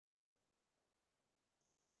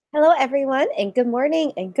Hello, everyone, and good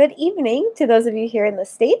morning and good evening to those of you here in the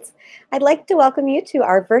States. I'd like to welcome you to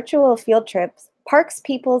our virtual field trips, Parks,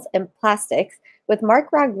 Peoples, and Plastics, with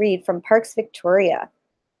Mark Rodrigue from Parks Victoria.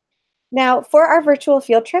 Now, for our virtual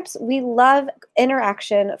field trips, we love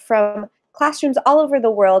interaction from classrooms all over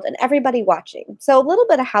the world and everybody watching. So, a little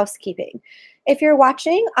bit of housekeeping. If you're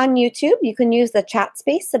watching on YouTube, you can use the chat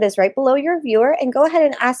space that is right below your viewer and go ahead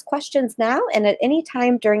and ask questions now and at any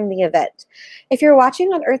time during the event. If you're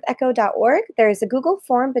watching on earthecho.org, there is a Google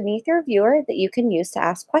form beneath your viewer that you can use to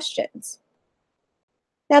ask questions.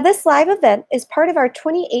 Now, this live event is part of our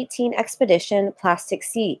 2018 expedition, Plastic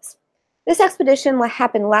Seas. This expedition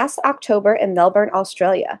happened last October in Melbourne,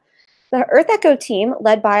 Australia. The EarthEcho team,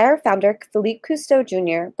 led by our founder, Philippe Cousteau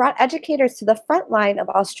Jr., brought educators to the front line of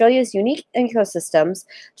Australia's unique ecosystems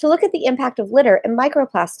to look at the impact of litter and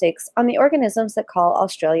microplastics on the organisms that call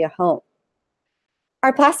Australia home.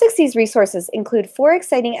 Our Plastic Seas resources include 4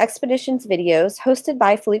 exciting expeditions videos hosted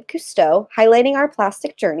by Philippe Cousteau, highlighting our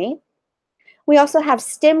plastic journey. We also have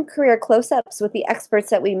STEM career close-ups with the experts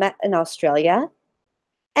that we met in Australia.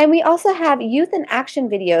 And we also have youth in action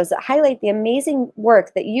videos that highlight the amazing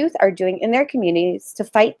work that youth are doing in their communities to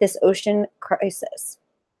fight this ocean crisis.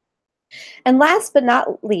 And last but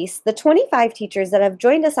not least, the 25 teachers that have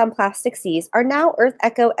joined us on Plastic Seas are now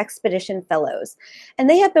EarthEcho Expedition Fellows. And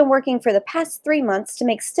they have been working for the past 3 months to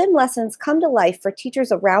make STEM lessons come to life for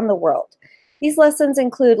teachers around the world. These lessons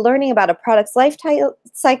include learning about a product's life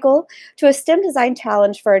cycle to a STEM design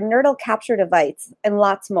challenge for a nerdle capture device and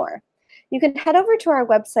lots more. You can head over to our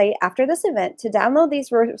website after this event to download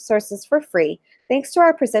these resources for free, thanks to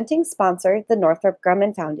our presenting sponsor, the Northrop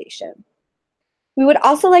Grumman Foundation. We would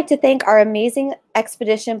also like to thank our amazing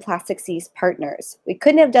Expedition Plastic Seas partners. We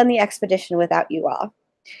couldn't have done the expedition without you all.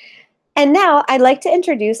 And now I'd like to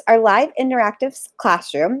introduce our live interactive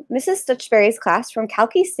classroom, Mrs. Stutchberry's class from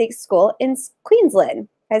Kalki State School in Queensland.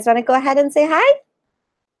 You guys want to go ahead and say hi?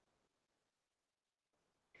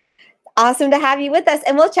 Awesome to have you with us,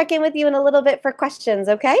 and we'll check in with you in a little bit for questions,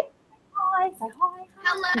 okay? Hi, say hi.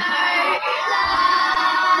 Hello.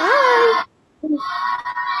 Hi.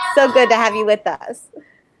 So good to have you with us.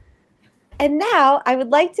 And now I would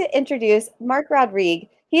like to introduce Mark Rodrigue.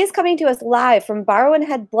 He is coming to us live from Barwon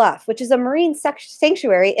Head Bluff, which is a marine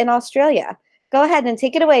sanctuary in Australia. Go ahead and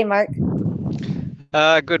take it away, Mark.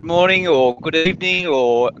 Good morning or good evening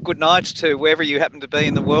or good night to wherever you happen to be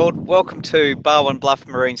in the world. Welcome to Barwon Bluff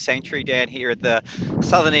Marine Sanctuary down here at the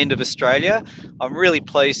southern end of Australia. I'm really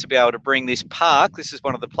pleased to be able to bring this park. This is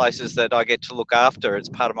one of the places that I get to look after. It's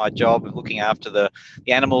part of my job of looking after the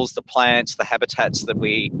animals, the plants, the habitats that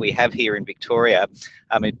we have here in Victoria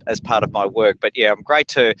as part of my work. But yeah,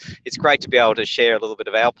 it's great to be able to share a little bit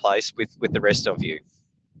of our place with the rest of you.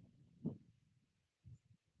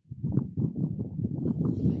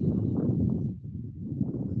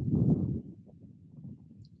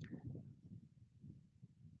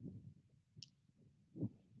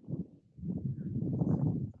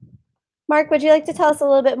 Mark, would you like to tell us a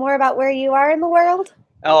little bit more about where you are in the world?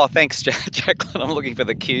 Oh, thanks, Jacqueline. I'm looking for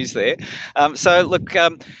the cues there. So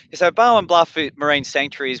Barwon Bluff Marine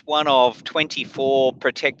Sanctuary is one of 24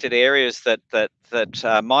 protected areas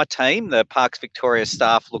that my team, the Parks Victoria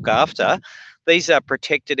staff, look after. These are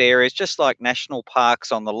protected areas, just like national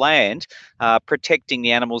parks on the land, protecting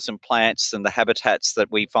the animals and plants and the habitats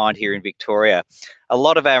that we find here in Victoria. A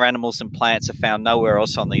lot of our animals and plants are found nowhere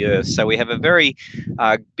else on the earth, so we have a very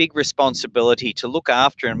big responsibility to look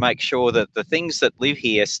after and make sure that the things that live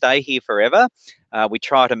here stay here forever. We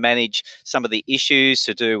try to manage some of the issues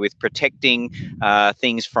to do with protecting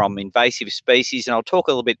things from invasive species, and I'll talk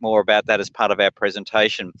a little bit more about that as part of our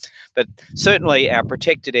presentation. But certainly our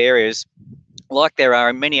protected areas, like there are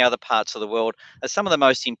in many other parts of the world, are some of the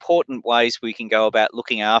most important ways we can go about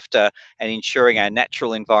looking after and ensuring our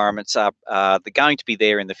natural environments are going to be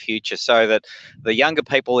there in the future, so that the younger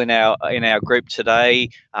people in our group today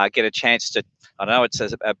get a chance to. I know it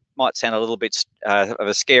might sound a little bit of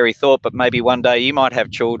a scary thought, but maybe one day you might have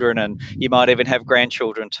children and you might even have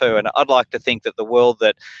grandchildren too. And I'd like to think that the world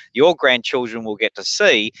that your grandchildren will get to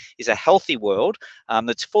see is a healthy world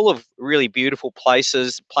that's full of really beautiful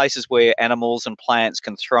places where animals and plants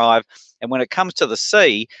can thrive. And when it comes to the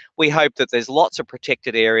sea, we hope that there's lots of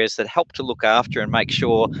protected areas that help to look after and make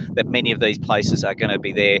sure that many of these places are going to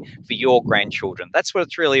be there for your grandchildren. That's what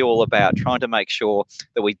it's really all about, trying to make sure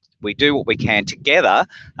that we do what we can together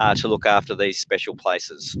to look after these special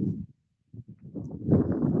places.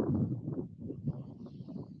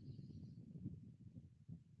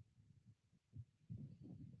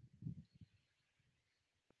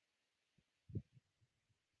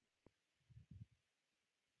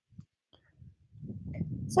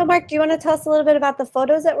 So, Mark, do you want to tell us a little bit about the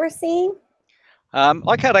photos that we're seeing?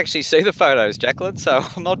 I can't actually see the photos, Jacqueline, so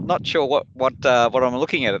I'm not sure what I'm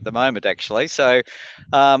looking at the moment, actually. So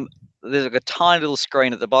um, there's a tiny little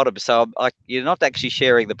screen at the bottom, so you're not actually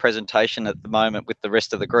sharing the presentation at the moment with the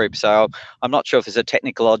rest of the group. So I'm not sure if there's a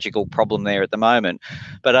technological problem there at the moment.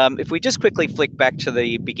 But if we just quickly flick back to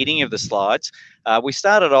the beginning of the slides, we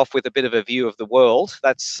started off with a bit of a view of the world.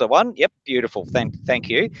 That's the one. Yep, beautiful. Thank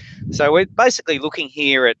you. So we're basically looking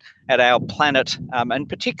here at our planet, and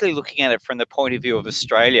particularly looking at it from the point of view of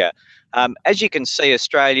Australia. As you can see,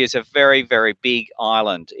 Australia is a very, very big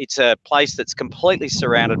island. It's a place that's completely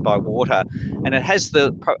surrounded by water, and it has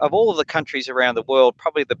of all of the countries around the world,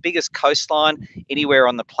 probably the biggest coastline anywhere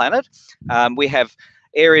on the planet. We have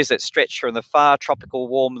areas that stretch from the far tropical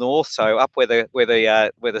warm north, so up where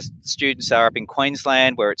the students are up in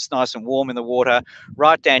Queensland, where it's nice and warm in the water,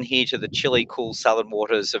 right down here to the chilly, cool southern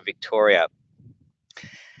waters of Victoria.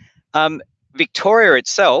 Victoria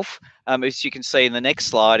itself, as you can see in the next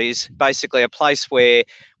slide, is basically a place where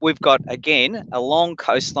we've got, again, a long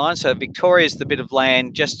coastline. So Victoria is the bit of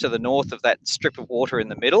land just to the north of that strip of water in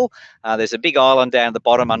the middle. There's a big island down the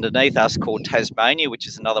bottom underneath us called Tasmania, which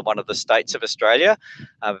is another one of the states of Australia.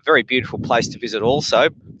 A very beautiful place to visit also,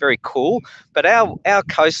 very cool. But our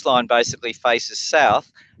coastline basically faces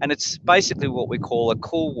south, and it's basically what we call a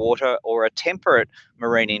cool water or a temperate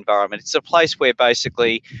marine environment. It's a place where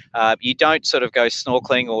basically you don't sort of go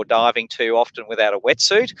snorkeling or diving too often without a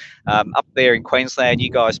wetsuit. Up there in Queensland, you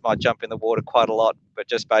guys might jump in the water quite a lot, but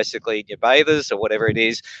just basically in your bathers or whatever it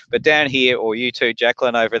is. But down here, or you too,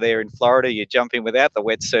 Jacqueline, over there in Florida, you jump in without the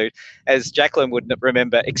wetsuit, as Jacqueline would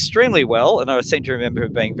remember extremely well. And I seem to remember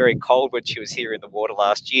it being very cold when she was here in the water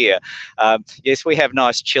last year. Yes, we have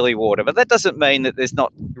nice chilly water, but that doesn't mean that there's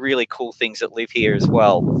not really cool things that live here as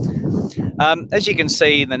well. As you can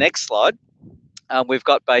see in the next slide, we've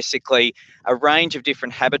got basically a range of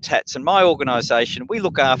different habitats, and my organisation, we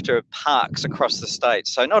look after parks across the state.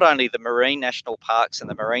 So not only the marine national parks and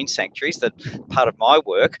the marine sanctuaries, that part of my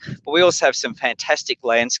work, but we also have some fantastic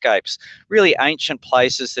landscapes, really ancient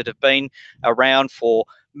places that have been around for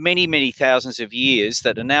many, many thousands of years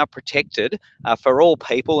that are now protected for all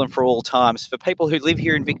people and for all times, for people who live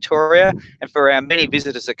here in Victoria and for our many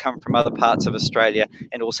visitors that come from other parts of Australia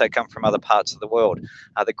and also come from other parts of the world.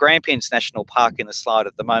 The Grampians National Park in the slide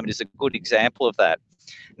at the moment is a good example of that.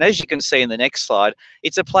 And as you can see in the next slide,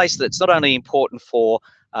 it's a place that's not only important for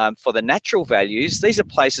the natural values, these are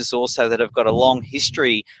places also that have got a long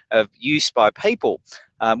history of use by people.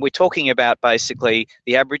 We're talking about basically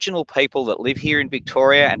the Aboriginal people that live here in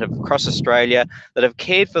Victoria and across Australia that have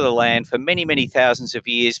cared for the land for many, many thousands of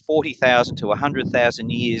years, 40,000 to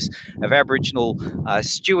 100,000 years of Aboriginal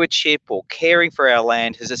stewardship or caring for our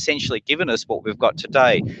land has essentially given us what we've got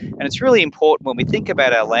today. And it's really important when we think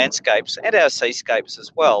about our landscapes and our seascapes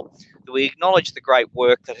as well, that we acknowledge the great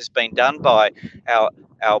work that has been done by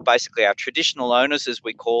basically our traditional owners, as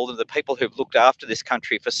we call them, the people who've looked after this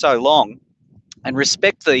country for so long, and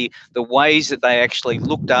respect the ways that they actually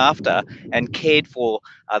looked after and cared for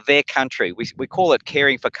their country. We call it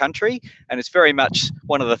caring for country, and it's very much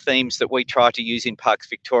one of the themes that we try to use in Parks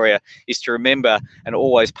Victoria, is to remember and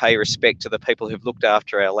always pay respect to the people who've looked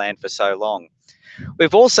after our land for so long.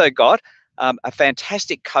 We've also got a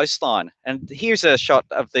fantastic coastline. And here's a shot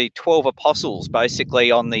of the 12 Apostles, basically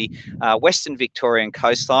on the Western Victorian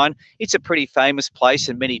coastline. It's a pretty famous place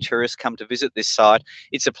and many tourists come to visit this site.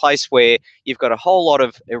 It's a place where you've got a whole lot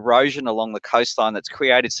of erosion along the coastline that's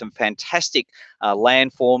created some fantastic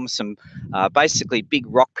landforms, some basically big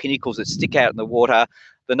rock pinnacles that stick out in the water.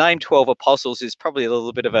 The name 12 Apostles is probably a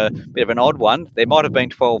little bit of an odd one. There might have been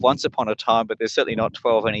 12 once upon a time, but there's certainly not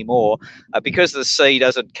 12 anymore, because the sea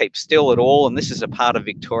doesn't keep still at all. And this is a part of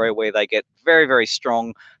Victoria where they get very, very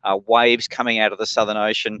strong waves coming out of the Southern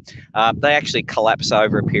Ocean. They actually collapse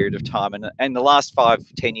over a period of time. And in the last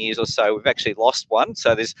 5-10 years or so, we've actually lost one.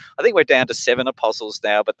 So I think we're down to 7 apostles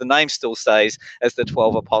now, but the name still stays as the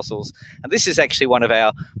 12 Apostles. And this is actually one of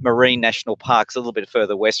our marine national parks, a little bit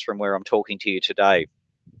further west from where I'm talking to you today.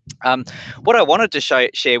 What I wanted to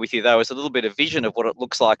share with you, though, is a little bit of vision of what it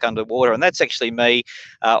looks like underwater, and that's actually me,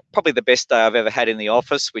 probably the best day I've ever had in the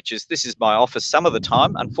office, this is my office some of the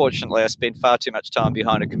time. Unfortunately, I spend far too much time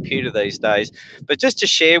behind a computer these days. But just to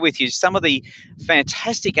share with you some of the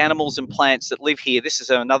fantastic animals and plants that live here. This is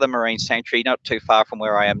another marine sanctuary not too far from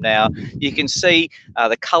where I am now. You can see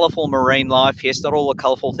the colourful marine life. Yes, not all the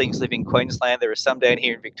colourful things live in Queensland. There are some down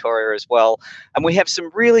here in Victoria as well. And we have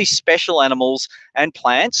some really special animals and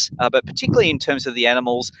plants plants, but particularly in terms of the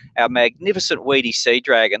animals, our magnificent weedy sea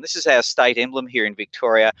dragon. This is our state emblem here in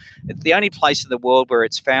Victoria. It's the only place in the world where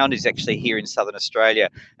it's found is actually here in southern Australia,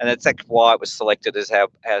 and that's actually why it was selected as our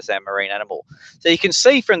marine animal. So you can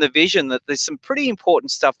see from the vision that there's some pretty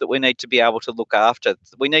important stuff that we need to be able to look after.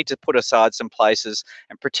 We need to put aside some places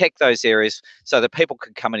and protect those areas so that people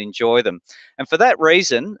can come and enjoy them. And for that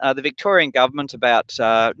reason, the Victorian government about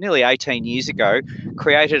nearly 18 years ago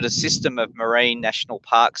created a system of marine national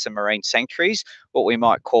parks and marine sanctuaries, what we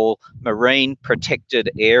might call marine protected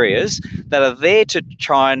areas, that are there to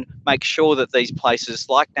try and make sure that these places,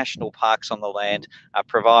 like national parks on the land,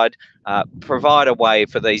 provide a way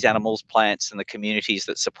for these animals, plants and the communities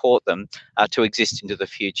that support them to exist into the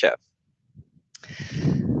future.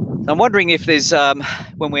 I'm wondering if there's,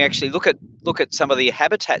 when we actually look at some of the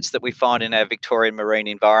habitats that we find in our Victorian marine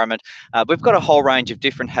environment, we've got a whole range of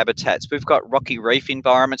different habitats. We've got rocky reef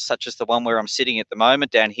environments, such as the one where I'm sitting at the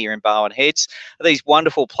moment down here in Barwon Heads. These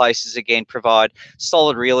wonderful places, again, provide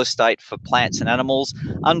solid real estate for plants and animals.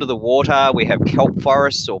 Under the water, we have kelp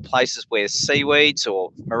forests, or places where seaweeds,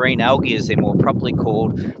 or marine algae as they're more properly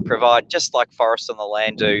called, provide, just like forests on the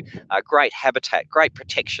land do, great habitat, great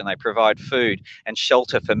protection. They provide food and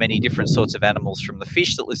shelter for many different sorts of animals, from the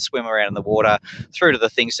fish that swim around in the water through to the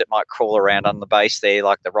things that might crawl around on the base there,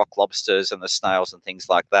 like the rock lobsters and the snails and things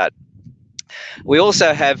like that. We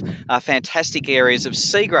also have fantastic areas of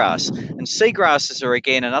seagrass, and seagrasses are,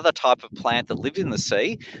 again, another type of plant that live in the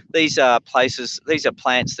sea. These are plants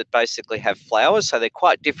that basically have flowers, so they're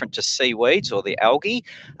quite different to seaweeds or the algae.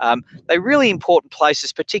 They're really important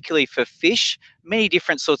places, particularly for fish, many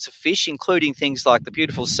different sorts of fish, including things like the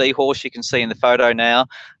beautiful seahorse you can see in the photo now,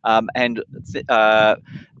 and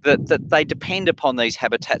that they depend upon these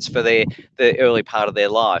habitats for the early part of their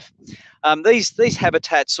life. These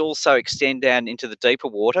habitats also extend down into the deeper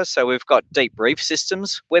water. So we've got deep reef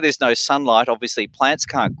systems where there's no sunlight. Obviously, plants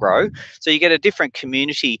can't grow. So you get a different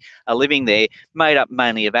community living there, made up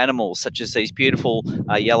mainly of animals, such as these beautiful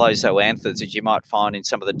yellow zoanthids that you might find in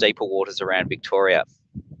some of the deeper waters around Victoria.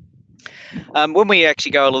 When we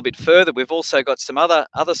actually go a little bit further, we've also got some other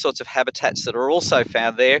sorts of habitats that are also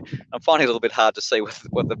found there. I'm finding it a little bit hard to see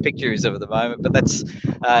what the picture is of at the moment, but that's,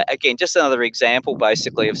 again, just another example,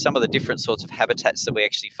 basically, of some of the different sorts of habitats that we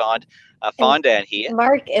actually find down here.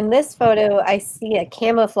 Mark, in this photo, I see a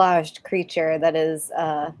camouflaged creature that is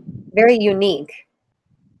very unique.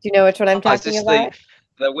 Do you know which one I'm talking about?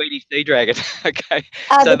 The weedy sea dragon. Okay.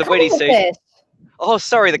 So the weedy sea fish. Oh,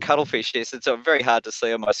 sorry, the cuttlefish. Yes, it's very hard to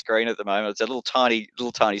see on my screen at the moment. It's a little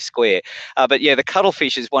tiny square. But yeah, the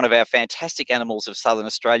cuttlefish is one of our fantastic animals of southern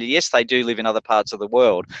Australia. Yes, they do live in other parts of the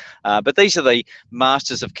world, but these are the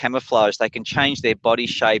masters of camouflage. They can change their body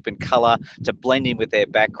shape and colour to blend in with their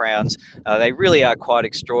backgrounds. They really are quite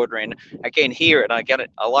extraordinary. And again, here, and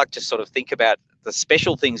I like to sort of think about the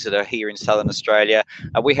special things that are here in southern Australia.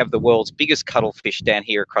 We have the world's biggest cuttlefish down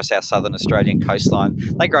here across our southern Australian coastline.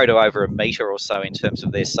 They grow to over 1 metre or so in terms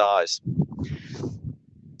of their size.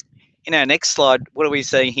 In our next slide, what are we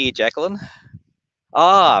seeing here, Jacqueline?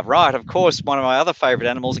 Ah, right, of course, one of my other favourite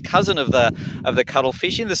animals, a cousin of the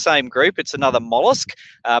cuttlefish in the same group. It's another mollusk.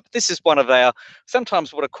 But this is one of our,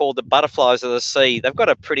 sometimes what are called the butterflies of the sea. They've got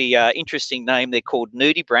a pretty interesting name. They're called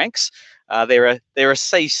nudibranchs. They're a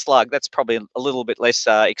sea slug. That's probably a little bit less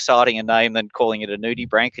exciting a name than calling it a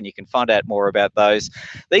nudibranch, and you can find out more about those.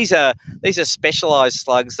 These are specialised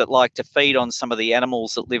slugs that like to feed on some of the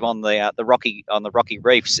animals that live on the rocky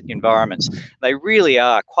reefs environments. They really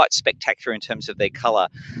are quite spectacular in terms of their colour,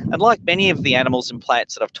 and like many of the animals and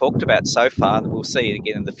plants that I've talked about so far, and we'll see it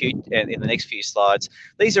again in the next few slides.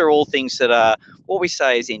 These are all things that are what we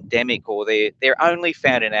say is endemic, or they're only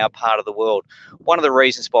found in our part of the world. One of the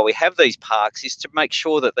reasons why we have these parks is to make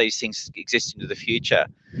sure that these things exist into the future.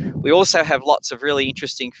 We also have lots of really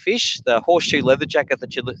interesting fish. The horseshoe leatherjacket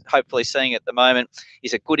that you're hopefully seeing at the moment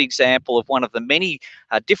is a good example of one of the many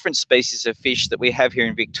different species of fish that we have here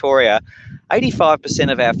in Victoria.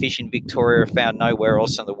 85% of our fish in Victoria are found nowhere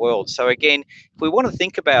else in the world. So again, if we want to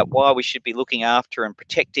think about why we should be looking after and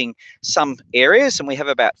protecting some areas, and we have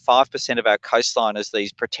about 5% of our coastline as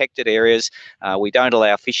these protected areas, we don't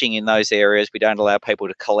allow fishing in those areas, we don't allow people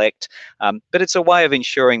to collect, but it's a way of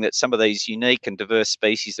ensuring that some of these unique and diverse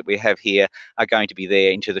species that we have here are going to be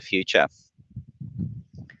there into the future.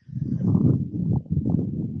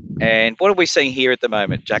 And what are we seeing here at the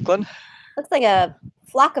moment, Jacqueline? Looks like a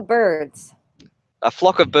flock of birds. A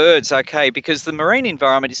flock of birds, okay, because the marine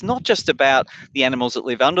environment is not just about the animals that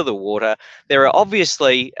live under the water. There are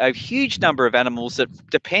obviously a huge number of animals that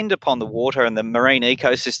depend upon the water and the marine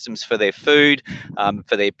ecosystems for their food,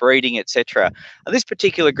 for their breeding, etc. And this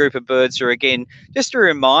particular group of birds are, again, just a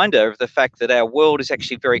reminder of the fact that our world is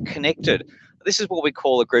actually very connected. This is what we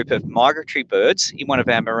call a group of migratory birds in one of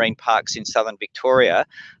our marine parks in southern Victoria.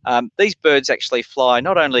 These birds actually fly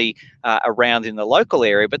not only around in the local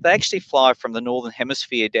area, but they actually fly from the northern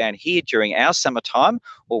hemisphere down here during our summertime,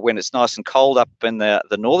 or when it's nice and cold up in the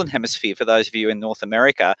northern hemisphere for those of you in North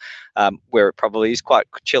America, where it probably is quite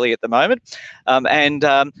chilly at the moment.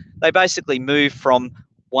 They basically move from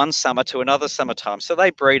one summer to another summertime. So they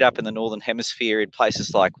breed up in the northern hemisphere in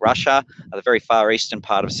places like Russia, the very far eastern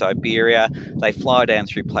part of Siberia. They fly down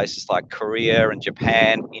through places like Korea and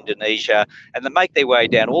Japan, Indonesia, and they make their way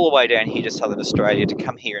down all the way down here to southern Australia to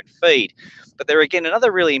come here and feed. But they're, again,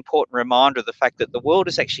 another really important reminder of the fact that the world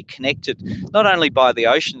is actually connected not only by the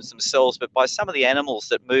oceans themselves, but by some of the animals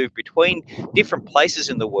that move between different places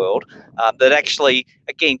in the world, that actually,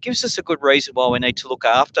 again, gives us a good reason why we need to look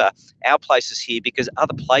after our places here, because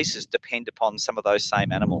other places depend upon some of those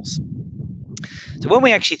same animals. So when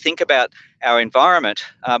we actually think about our environment,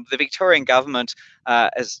 the Victorian government,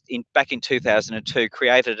 back in 2002,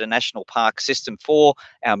 created a national park system for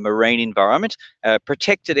our marine environment, a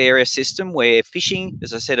protected area system where fishing,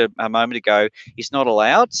 as I said a moment ago, is not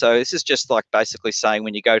allowed. So this is just like basically saying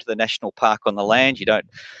when you go to the national park on the land, you don't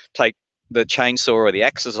take the chainsaw or the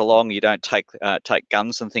axes along, you don't take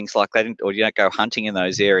guns and things like that, or you don't go hunting in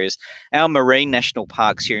those areas. Our marine national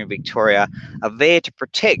parks here in Victoria are there to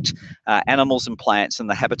protect animals and plants and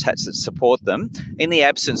the habitats that support them in the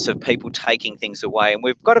absence of people taking things away. And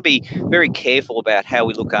we've got to be very careful about how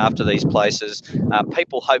we look after these places.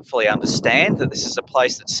 People hopefully understand that this is a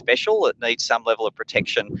place that's special, that needs some level of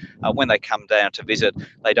protection. When they come down to visit,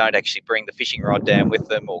 they don't actually bring the fishing rod down with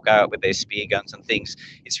them or go out with their spear guns and things.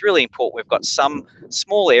 It's really important. We've got some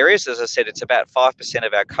small areas, as I said, it's about 5%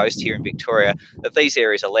 of our coast here in Victoria, that these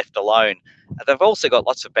areas are left alone. They've also got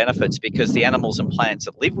lots of benefits because the animals and plants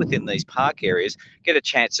that live within these park areas get a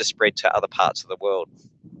chance to spread to other parts of the world.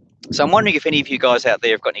 So I'm wondering if any of you guys out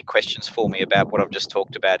there have got any questions for me about what I've just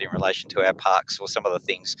talked about in relation to our parks or some of the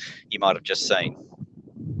things you might have just seen.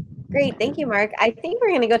 Great, thank you, Mark. I think we're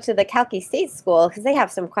going to go to the Kalki State School because they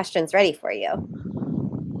have some questions ready for you.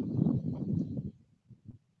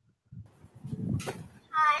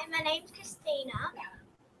 Hi, my name's Christina,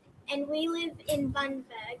 and we live in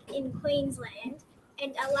Bundaberg in Queensland,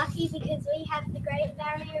 and are lucky because we have the Great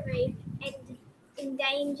Barrier Reef and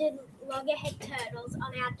endangered loggerhead turtles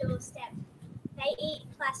on our doorstep. They eat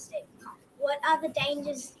plastic. What are the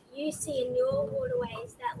dangers you see in your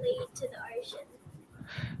waterways that lead to the ocean?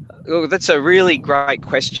 Well, that's a really great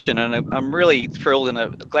question, and I'm really thrilled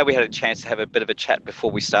and glad we had a chance to have a bit of a chat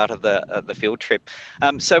before we started the field trip.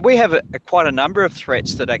 So we have quite a number of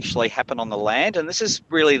threats that actually happen on the land, and this is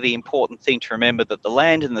really the important thing to remember, that the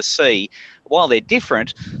land and the sea, while they're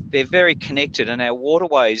different, they're very connected, and our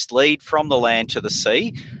waterways lead from the land to the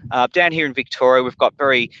sea. Down here in Victoria, we've got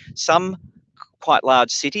some quite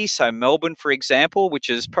large cities. So Melbourne, for example, which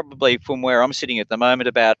is probably from where I'm sitting at the moment,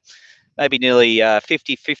 about maybe nearly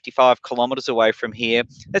 50, 55 kilometres away from here.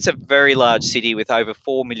 That's a very large city with over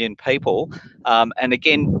 4 million people. And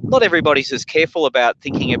again, not everybody's as careful about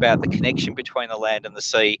thinking about the connection between the land and the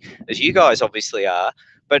sea as you guys obviously are.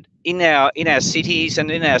 But in our cities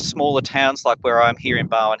and in our smaller towns, like where I'm here in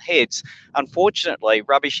Barwon Heads, unfortunately,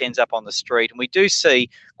 rubbish ends up on the street, and we do see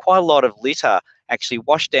quite a lot of litter actually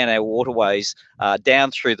wash down our waterways,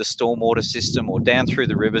 down through the stormwater system or down through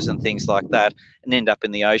the rivers and things like that, and end up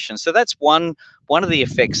in the ocean. So that's one of the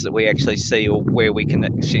effects that we actually see, or where we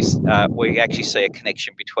actually see a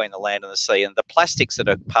connection between the land and the sea. And the plastics that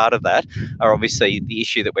are part of that are obviously the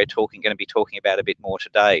issue that we're going to be talking about a bit more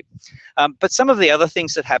today. But some of the other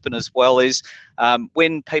things that happen as well is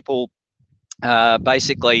when people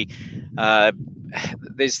basically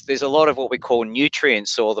there's a lot of what we call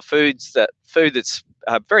nutrients, or the food that's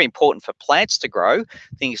very important for plants to grow,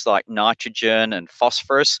 things like nitrogen and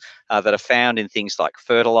phosphorus that are found in things like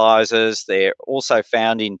fertilizers. They're also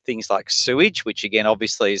found in things like sewage, which again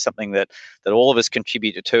obviously is something that all of us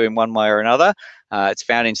contribute to in one way or another. It's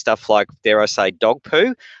found in stuff like, dare I say, dog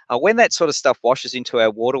poo. When that sort of stuff washes into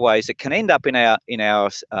our waterways, it can end up in our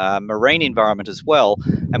marine environment as well.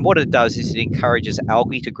 And what it does is it encourages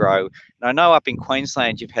algae to grow. And I know up in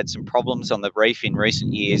Queensland you've had some problems on the reef in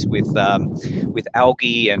recent years with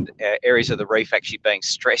algae and areas of the reef actually being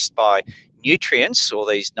stressed by nutrients, or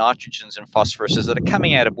these nitrogens and phosphoruses that are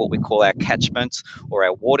coming out of what we call our catchments or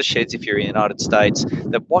our watersheds, if you're in the United States,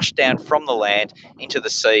 that wash down from the land into the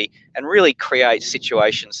sea and really create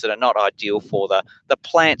situations that are not ideal for the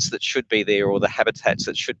plants that should be there or the habitats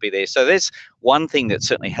that should be there. So there's one thing that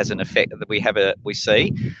certainly has an effect that we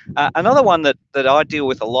see. Another one that I deal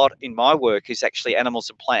with a lot in my work is actually animals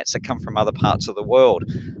and plants that come from other parts of the world.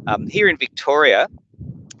 Here in Victoria,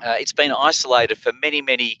 it's been isolated for many,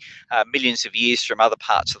 many millions of years from other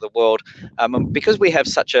parts of the world. And because we have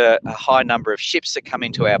such a high number of ships that come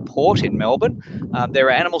into our port in Melbourne, there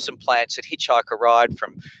are animals and plants that hitchhike a ride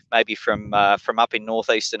maybe from up in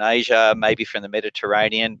northeastern Asia, maybe from the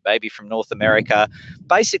Mediterranean, maybe from North America,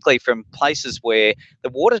 basically from places where the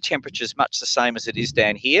water temperature is much the same as it is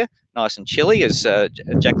down here, nice and chilly, as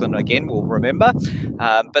Jacqueline again will remember.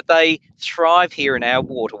 But they thrive here in our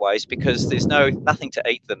waterways because there's nothing to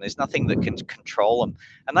eat them. There's nothing that can control them.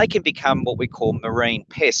 And they can become what we call marine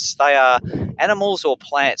pests. They are animals or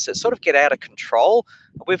plants that sort of get out of control.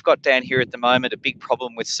 We've got down here at the moment a big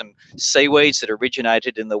problem with some seaweeds that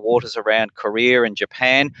originated in the waters around Korea and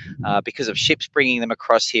Japan because of ships bringing them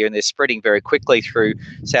across here, and they're spreading very quickly through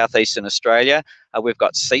southeastern Australia. We've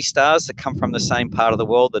got sea stars that come from the same part of the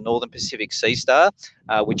world, the Northern Pacific sea star,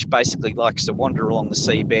 which basically likes to wander along the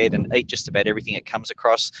seabed and eat just about everything it comes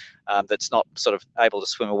across that's not sort of able to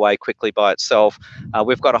swim away quickly by itself.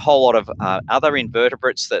 We've got a whole lot of other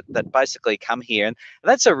invertebrates that basically come here, and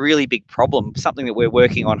that's a really big problem, something that we're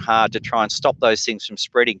working on hard to try and stop those things from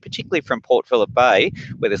spreading, particularly from Port Phillip Bay,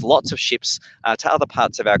 where there's lots of ships, to other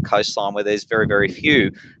parts of our coastline where there's very, very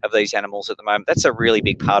few of these animals at the moment. That's a really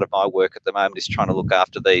big part of my work at the moment, is trying to look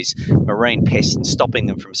after these marine pests and stopping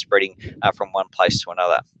them from spreading from one place to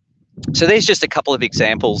another. So there's just a couple of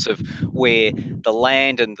examples of where the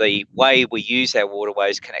land and the way we use our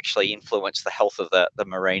waterways can actually influence the health of the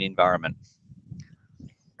marine environment.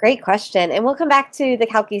 Great question. And we'll come back to the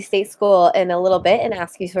Kalki State School in a little bit and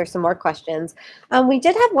ask you for some more questions. We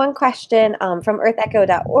did have one question from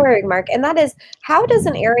earthecho.org, Mark, and that is, how does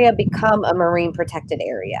an area become a marine protected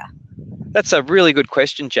area? That's a really good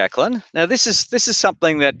question, Jacqueline. Now, this is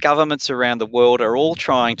something that governments around the world are all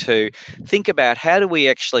trying to think about. How do we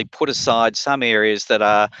actually put aside some areas that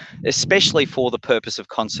are especially for the purpose of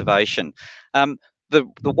conservation? The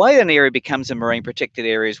way an area becomes a marine protected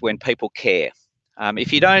area is when people care.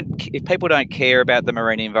 If people don't care about the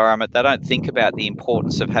marine environment, they don't think about the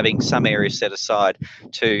importance of having some areas set aside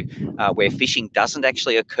to where fishing doesn't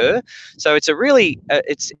actually occur. So it's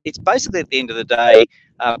it's basically, at the end of the day,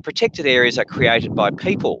 protected areas are created by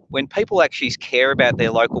people. When people actually care about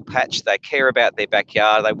their local patch, they care about their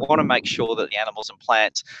backyard, they want to make sure that the animals and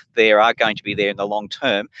plants there are going to be there in the long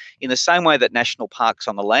term. In the same way that national parks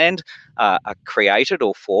on the land are created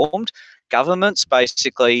or formed, governments,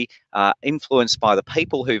 basically influenced by the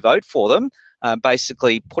people who vote for them,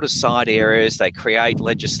 basically put aside areas. They create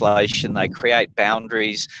legislation, they create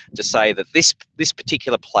boundaries to say that this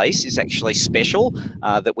particular place is actually special,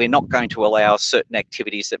 that we're not going to allow certain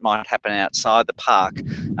activities that might happen outside the park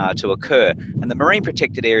to occur. And the marine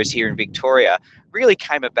protected areas here in Victoria really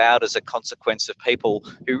came about as a consequence of people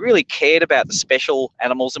who really cared about the special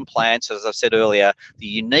animals and plants, as I said earlier, the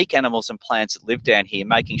unique animals and plants that live down here,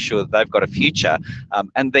 making sure that they've got a future,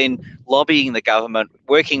 and then lobbying the government,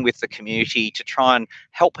 working with the community to try and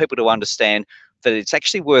help people to understand that it's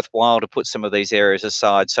actually worthwhile to put some of these areas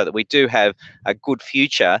aside so that we do have a good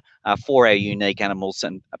future for our unique animals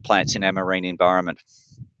and plants in our marine environment.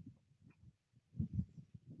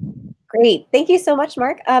 Great. Thank you so much,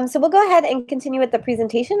 Mark. So we'll go ahead and continue with the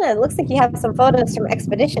presentation. It looks like you have some photos from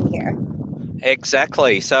Expedition here.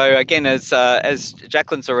 Exactly. So again, as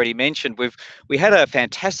Jacqueline's already mentioned, we had a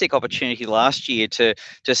fantastic opportunity last year to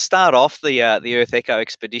start off the EarthEcho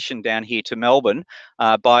expedition down here to Melbourne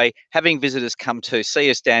by having visitors come to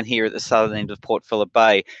see us down here at the southern end of Port Phillip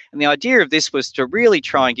Bay. And the idea of this was to really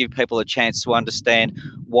try and give people a chance to understand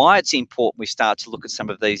why it's important we start to look at some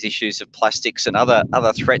of these issues of plastics and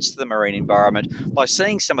other threats to the marine environment by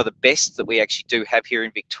seeing some of the best that we actually do have here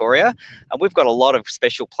in Victoria. And we've got a lot of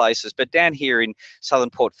special places, but down here in southern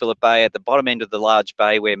Port Phillip Bay, at the bottom end of the large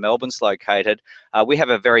bay where Melbourne's located, we have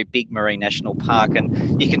a very big marine national park,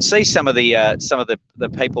 and you can see some of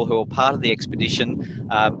the people who are part of the expedition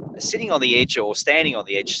sitting on the edge, or standing on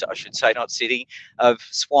the edge, I should say, not sitting, of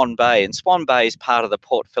Swan Bay. And Swan Bay is part of the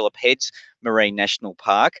Port Phillip Heads Marine National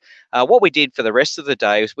Park. What we did for the rest of the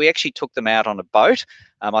day was we actually took them out on a boat.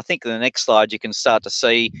 I think in the next slide you can start to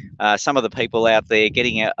see some of the people out there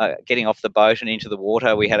getting off the boat and into the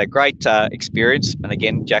water. We had a great experience, and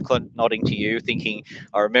again, Jacqueline, nodding to you, thinking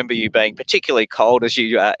I remember you being particularly cold as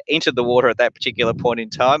you entered the water at that particular point in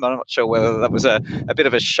time. I'm not sure whether that was a bit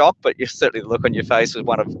of a shock, but certainly the look on your face was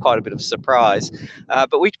one of quite a bit of surprise.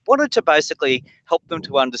 But we wanted to basically help them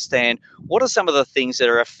to understand what are some of the things that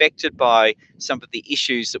are affected by some of the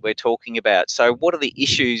issues that we're talking about. So what are the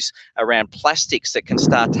issues around plastics that can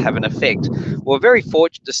start to have an effect? We're very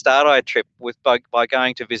fortunate to start our trip by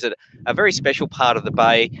going to visit a very special part of the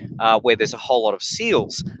bay where there's a whole lot of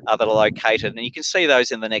seals that are located. And you can see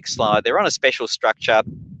those in the next slide. They're on a special structure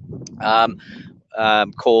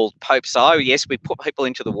called Pope's Eye. Yes, we put people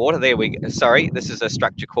into the water. This is a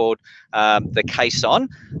structure called the caisson.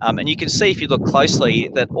 And you can see if you look closely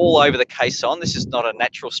that all over the caisson, this is not a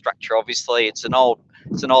natural structure, obviously. It's an old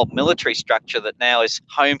military structure that now is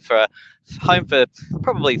home for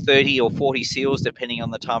probably 30 or 40 seals, depending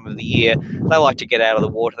on the time of the year. They like to get out of the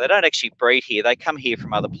water. They don't actually breed here. They come here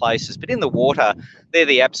from other places. But in the water, they're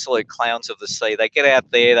the absolute clowns of the sea. They get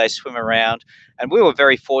out there, they swim around. And we were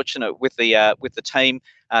very fortunate with the team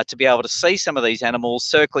to be able to see some of these animals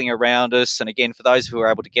circling around us. And again, for those who are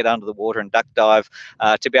able to get under the water and duck dive,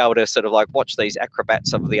 to be able to sort of like watch these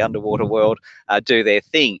acrobats of the underwater world do their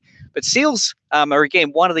thing. But seals are,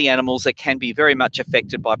 again, one of the animals that can be very much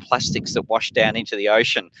affected by plastics that wash down into the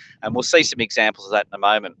ocean. And we'll see some examples of that in a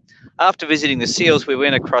moment. After visiting the seals, we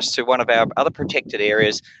went across to one of our other protected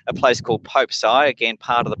areas, a place called Pope's Eye, again,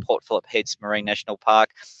 part of the Port Phillip Heads Marine National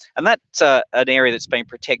Park. And that's an area that's been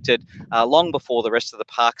protected long before the rest of the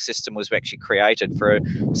park system was actually created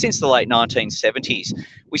since the late 1970s.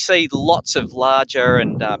 We see lots of larger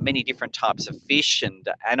and many different types of fish and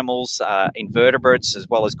animals, invertebrates, as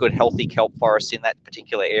well as good healthy kelp forests in that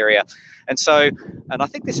particular area. And I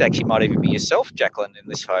think this actually might even be yourself, Jacqueline, in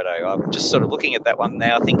this photo. I'm just sort of looking at that one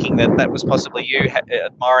now, thinking that was possibly you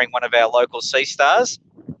admiring one of our local sea stars.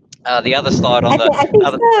 The other slide on I think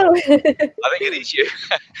other, so. I think it is you.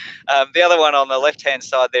 The other one on the left-hand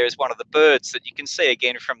side there is one of the birds that you can see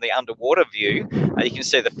again from the underwater view. You can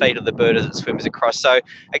see the feet of the bird as it swims across. So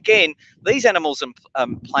again, these animals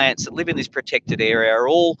and plants that live in this protected area are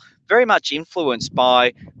all very much influenced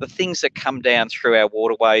by the things that come down through our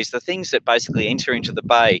waterways, the things that basically enter into the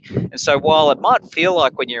bay. And so while it might feel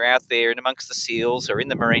like when you're out there and amongst the seals or in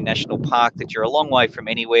the Marine National Park that you're a long way from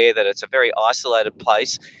anywhere, that it's a very isolated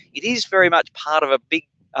place, it is very much part of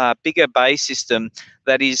a bigger bay system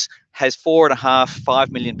that has 4.5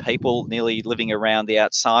 million people nearly living around the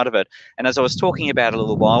outside of it. And as I was talking about a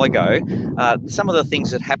little while ago, some of the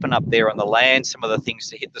things that happen up there on the land, some of the things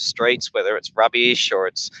that hit the streets, whether it's rubbish or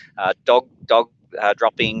it's dog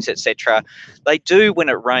droppings, etc., they do, when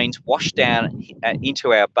it rains, wash down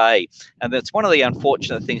into our bay. And that's one of the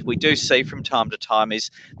unfortunate things we do see from time to time, is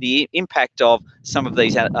the impact of some of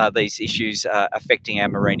these issues affecting our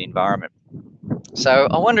marine environment. So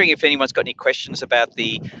I'm wondering if anyone's got any questions about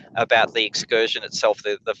the excursion itself,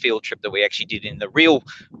 the field trip that we actually did in the real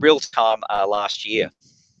time last year.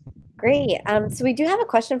 Great. So we do have a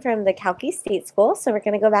question from the Kalki State School, so we're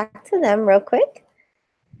going to go back to them real quick.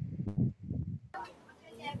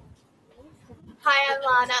 Hi, I'm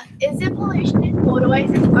Lana. Is the pollution in waterways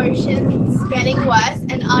and oceans getting worse,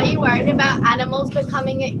 and are you worried about animals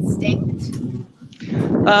becoming extinct?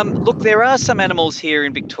 Look, there are some animals here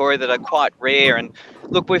in Victoria that are quite rare, and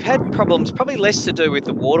look, we've had problems probably less to do with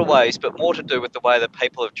the waterways, but more to do with the way that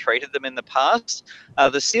people have treated them in the past.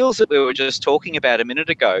 The seals that we were just talking about a minute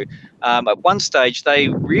ago, at one stage they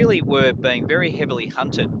really were being very heavily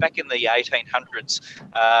hunted back in the 1800s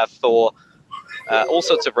for all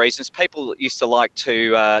sorts of reasons. People used to like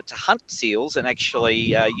to hunt seals and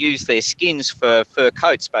actually use their skins for fur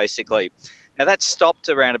coats, basically. Now, that stopped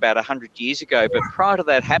around about 100 years ago, but prior to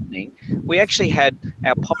that happening, we actually had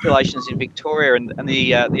our populations in Victoria, and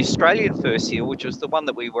the Australian fur seal, which was the one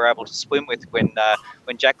that we were able to swim with when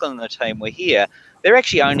Jacqueline and the team were here. They're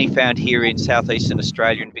actually only found here in southeastern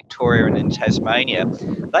Australia, in Victoria and in Tasmania.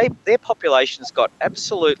 Their populations got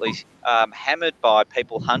absolutely hammered by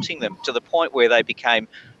people hunting them, to the point where they became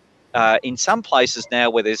in some places now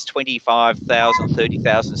where there's 25,000,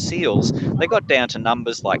 30,000 seals, they got down to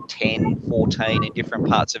numbers like 10, 14 in different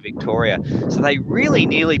parts of Victoria. So they really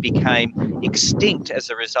nearly became extinct as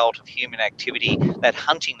a result of human activity, that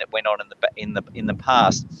hunting that went on in the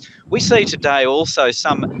past. We see today also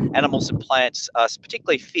some animals and plants,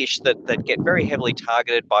 particularly fish, that get very heavily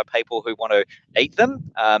targeted by people who want to eat them.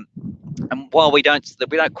 And while we don't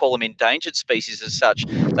call them endangered species as such,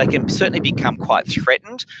 they can certainly become quite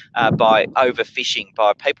threatened by overfishing,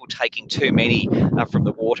 by people taking too many from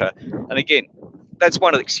the water. And again, that's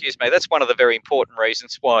one of the very important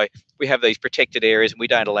reasons why we have these protected areas and we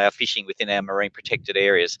don't allow fishing within our marine protected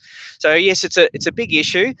areas. So yes, it's a big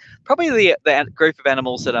issue. Probably the group of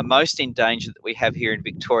animals that are most endangered that we have here in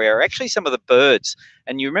Victoria are actually some of the birds.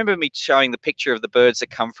 And you remember me showing the picture of the birds that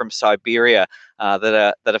come from Siberia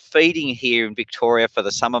that are feeding here in Victoria for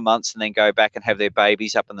the summer months and then go back and have their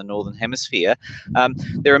babies up in the northern hemisphere.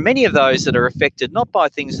 There are many of those that are affected not by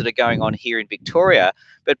things that are going on here in Victoria,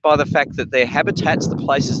 but by the fact that their habitats, the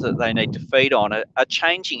places that they need to feed on, are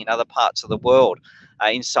changing in other parts of the world.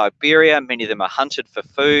 In Siberia, many of them are hunted for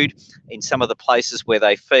food. In some of the places where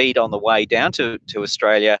they feed on the way down to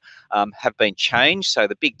Australia have been changed. So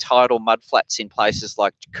the big tidal mudflats in places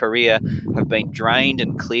like Korea have been drained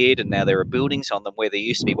and cleared, and now there are buildings on them where there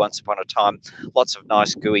used to be once upon a time lots of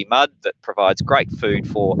nice gooey mud that provides great food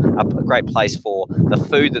for a great place for the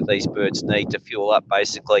food that these birds need to fuel up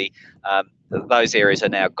basically. Those areas are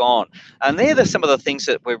now gone. And they're some of the things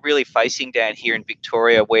that we're really facing down here in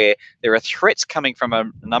Victoria, where there are threats coming from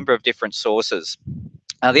a number of different sources.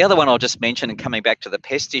 The other one I'll just mention, and coming back to the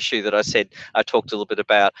pest issue that I talked a little bit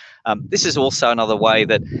about, this is also another way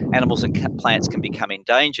that animals and plants can become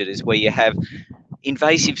endangered, is where you have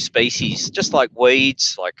invasive species, just like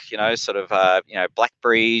weeds, like,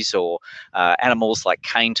 blackberries, or animals like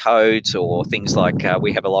cane toads, or things like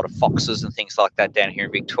we have a lot of foxes and things like that down here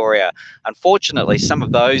in Victoria. Unfortunately, some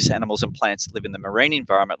of those animals and plants that live in the marine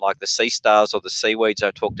environment, like the sea stars or the seaweeds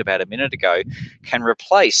I talked about a minute ago, can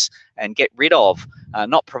replace and get rid of,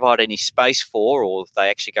 not provide any space for, or they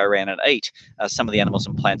actually go around and eat some of the animals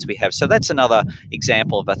and plants we have. So that's another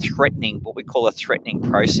example of what we call a threatening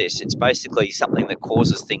process. It's basically something that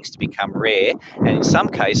causes things to become rare, and in some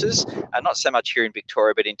cases, not so much here in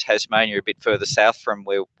Victoria, but in Tasmania, a bit further south from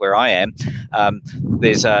where I am,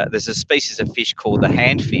 there's a species of fish called the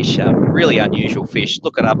handfish, really unusual fish.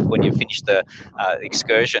 Look it up when you finish the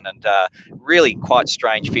excursion, and really quite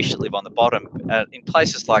strange fish that live on the bottom. In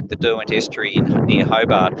places like the Derwent Estuary near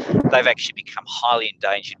Hobart, they've actually become highly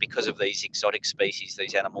endangered because of these exotic species,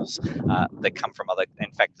 these animals that come from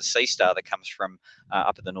in fact, the sea star that comes from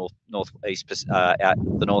up in the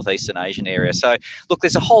the northeastern Asian area. So look,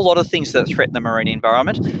 there's a whole lot of things that threaten the marine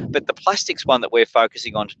environment, but the plastics one that we're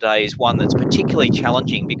focusing on today is one that's particularly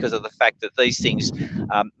challenging because of the fact that these things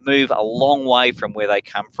move a long way from where they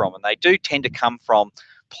come from, and they do tend to come from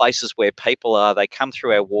places where people are. They come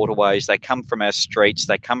through our waterways, they come from our streets,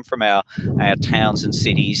 they come from our towns and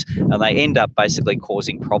cities, and they end up basically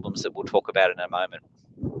causing problems that we'll talk about in a moment.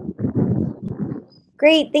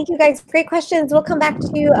 Great, thank you guys. Great questions. We'll come back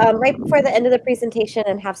to you right before the end of the presentation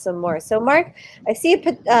and have some more. So Mark, I see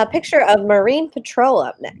a picture of Marine Patrol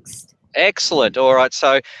up next. Excellent. All right.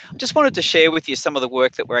 So I just wanted to share with you some of the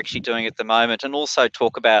work that we're actually doing at the moment, and also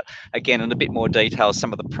talk about, again, in a bit more detail,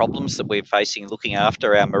 some of the problems that we're facing looking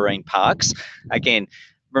after our marine parks. Again,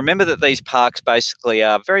 remember that these parks basically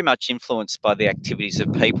are very much influenced by the activities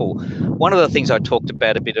of people. One of the things I talked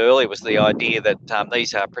about a bit earlier was the idea that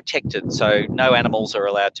these are protected, so no animals are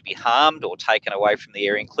allowed to be harmed or taken away from the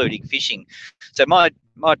area, including fishing. So my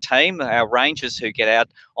team, our rangers who get out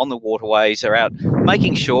on the waterways, are out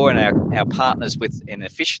making sure, and our partners in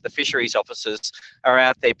the fisheries officers are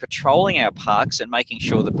out there patrolling our parks and making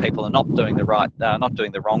sure that people are not doing the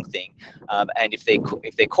wrong thing. And if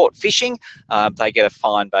they're caught fishing, they get a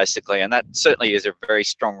fine basically, and that certainly is a very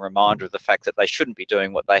strong reminder of the fact that they shouldn't be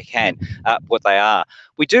doing what they are.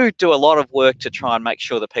 We do a lot of work to try and make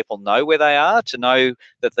sure that people know where they are, to know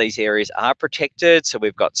that these areas are protected. So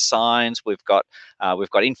we've got signs, we've got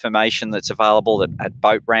information that's available at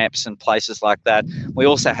boat ramps and places like that. We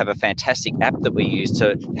also have a fantastic app that we use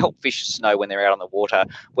to help fishers know when they're out on the water,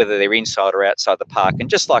 whether they're inside or outside the park. And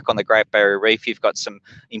just like on the Great Barrier Reef, you've got some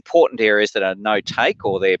important areas that are no take,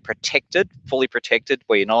 or they're protected, fully protected,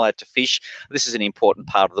 where you're not allowed to fish. This is an important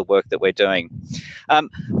part of the work that we're doing.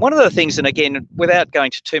 One of the things, and again, without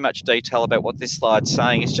going into too much detail about what this slide's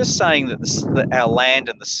saying, is just saying that our land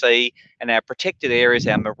and the sea and our protected areas,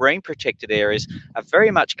 our marine protected areas, are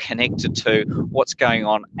very much connected to what's going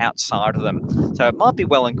on outside of them. So it might be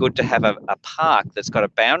well and good to have a park that's got a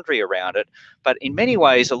boundary around it, but in many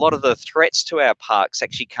ways, a lot of the threats to our parks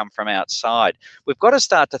actually come from outside. We've got to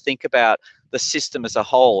start to think about the system as a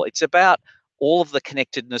whole. It's about all of the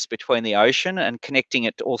connectedness between the ocean and connecting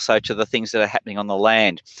it also to the things that are happening on the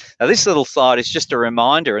land. Now, this little slide is just a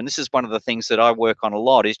reminder, and this is one of the things that I work on a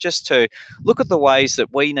lot, is just to look at the ways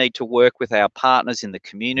that we need to work with our partners in the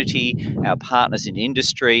community, our partners in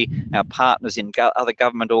industry, our partners in other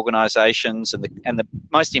government organisations, and the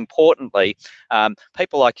most importantly,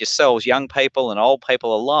 people like yourselves, young people and old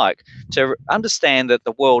people alike, to understand that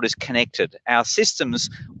the world is connected. Our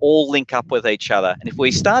systems all link up with each other, and if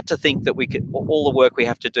we start to think that all the work we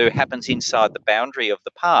have to do happens inside the boundary of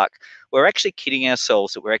the park, we're actually kidding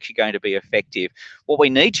ourselves that we're actually going to be effective. What we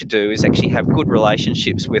need to do is actually have good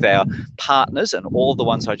relationships with our partners and all the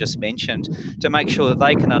ones I just mentioned, to make sure that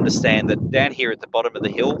they can understand that down here at the bottom of the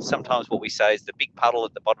hill, sometimes what we say is the big puddle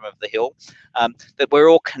at the bottom of the hill, that we're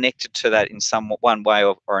all connected to that in one way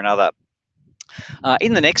or another.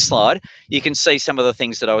 In the next slide, you can see some of the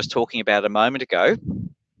things that I was talking about a moment ago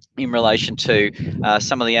in relation to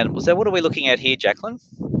some of the animals. Now, what are we looking at here, Jacqueline?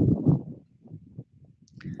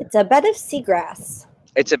 It's a bed of seagrass.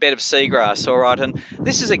 It's a bed of seagrass, all right. And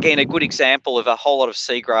this is, again, a good example of a whole lot of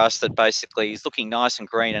seagrass that basically is looking nice and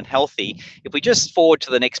green and healthy. If we just forward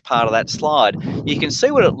to the next part of that slide, you can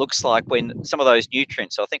see what it looks like when some of those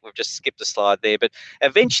nutrients, I think we've just skipped a slide there, but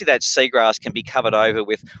eventually that seagrass can be covered over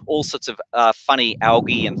with all sorts of funny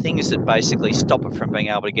algae and things that basically stop it from being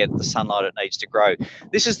able to get the sunlight it needs to grow.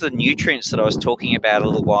 This is the nutrients that I was talking about a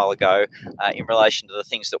little while ago in relation to the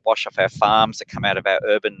things that wash off our farms, that come out of our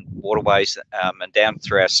urban waterways and down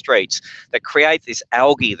through our streets, that create this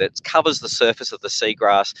algae that covers the surface of the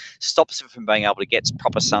seagrass, stops it from being able to get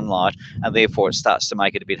proper sunlight, and therefore it starts to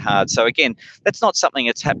make it a bit hard. So again, that's not something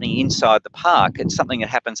that's happening inside the park, it's something that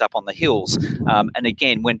happens up on the hills. And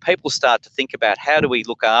again, when people start to think about how do we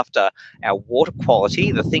look after our water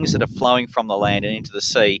quality, the things that are flowing from the land and into the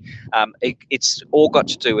sea, it's all got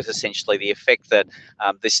to do with essentially the effect that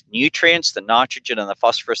this nutrients, the nitrogen and the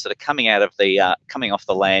phosphorus that are coming out of the coming off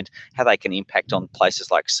the land, how they can impact on places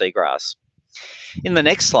like seagrass. In the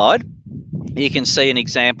next slide, you can see an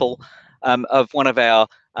example of one of our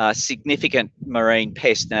significant marine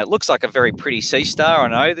pests. Now, it looks like a very pretty sea star, I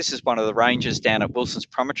know. This is one of the ranges down at Wilson's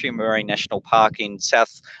Promontory Marine National Park in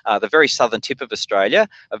the very southern tip of Australia,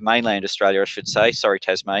 of mainland Australia, I should say. Sorry,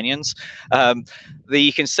 Tasmanians.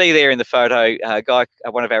 You can see there in the photo,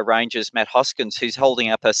 one of our rangers, Matt Hoskins, who's holding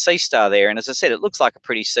up a sea star there. And as I said, it looks like a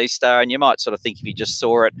pretty sea star, and you might sort of think if you just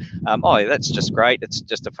saw it, oh, that's just great. It's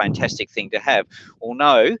just a fantastic thing to have. Well,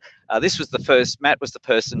 no. Matt was the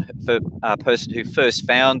person who first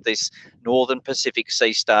found this northern Pacific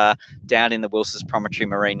sea star down in the Wilson's Promontory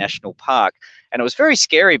Marine National Park. And it was very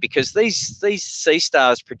scary because these sea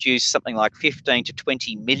stars produce something like 15 to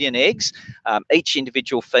 20 million eggs, each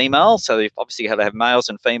individual female. So they've obviously had to have males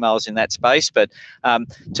and females in that space. But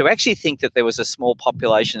to actually think that there was a small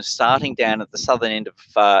population starting down at the southern end of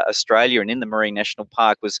Australia and in the Marine National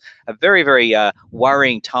Park was a very, very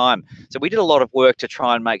worrying time. So we did a lot of work to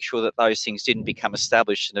try and make sure that those things didn't become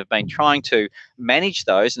established, and have been trying to manage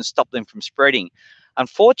those and stop them from spreading.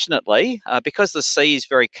 Unfortunately, because the sea is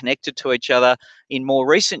very connected to each other, in more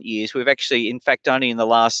recent years, we've actually, in fact, only in the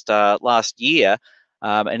last year,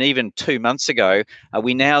 and even 2 months ago,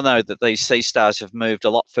 we now know that these sea stars have moved a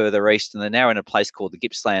lot further east, and they're now in a place called the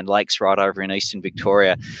Gippsland Lakes right over in eastern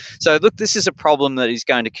Victoria. So look, this is a problem that is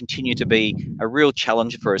going to continue to be a real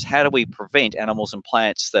challenge for us. How do we prevent animals and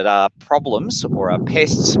plants that are problems or are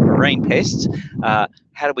pests, marine pests?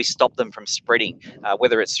 How do we stop them from spreading,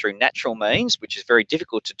 whether it's through natural means, which is very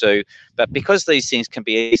difficult to do, but because these things can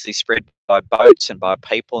be easily spread by boats and by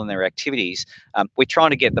people and their activities, we're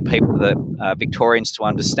trying to get the Victorians to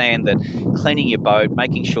understand that cleaning your boat,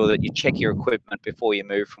 making sure that you check your equipment before you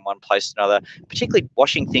move from one place to another, particularly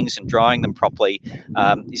washing things and drying them properly,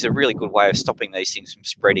 is a really good way of stopping these things from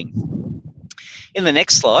spreading. In the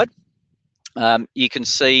next slide, you can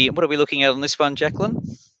see, what are we looking at on this one, Jacqueline?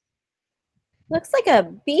 Looks like a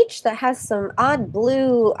beach that has some odd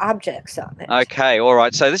blue objects on it. Okay, all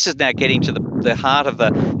right. So this is now getting to the heart of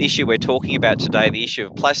the issue we're talking about today, the issue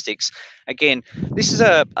of plastics. Again, this is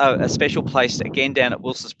a special place, again, down at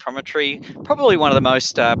Wilson's Promontory, probably one of the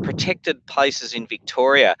most protected places in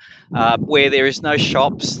Victoria, where there is no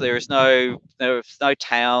shops, there's no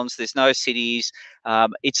towns, there's no cities.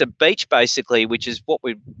 It's a beach, basically, which is what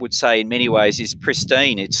we would say in many ways is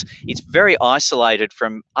pristine. It's very isolated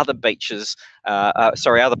from other beaches,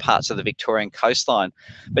 other parts of the Victorian coastline.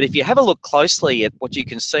 But if you have a look closely at what you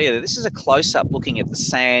can see, this is a close-up looking at the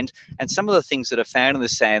sand, and some of the things that are found in the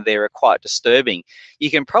sand there are quite disturbing.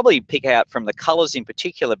 You can probably pick out from the colours in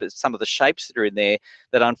particular, but some of the shapes that are in there,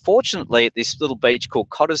 that unfortunately at this little beach called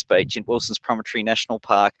Cotters Beach in Wilson's Promontory National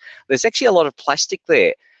Park, there's actually a lot of plastic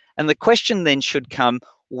there. And the question then should come,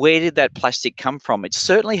 where did that plastic come from? It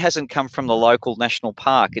certainly hasn't come from the local national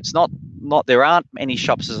park. It's not there aren't any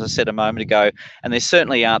shops, as I said a moment ago, and there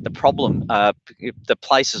certainly aren't the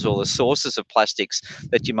places or the sources of plastics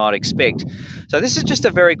that you might expect. So this is just a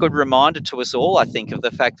very good reminder to us all, I think, of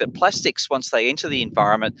the fact that plastics, once they enter the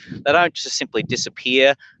environment, they don't just simply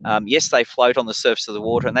disappear. Yes, they float on the surface of the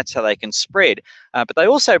water, and that's how they can spread, but they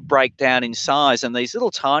also break down in size, and these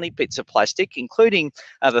little tiny bits of plastic, including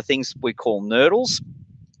the things we call nurdles,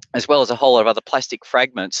 as well as a whole lot of other plastic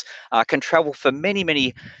fragments, can travel for many,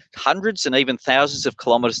 many hundreds and even thousands of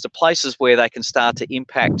kilometres to places where they can start to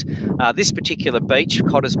impact. This particular beach,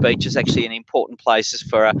 Cotter's Beach, is actually an important place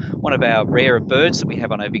for one of our rarer birds that we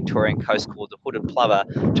have on our Victorian coast called the hooded plover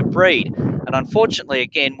to breed. And unfortunately,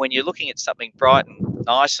 again, when you're looking at something bright and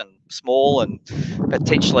nice and small and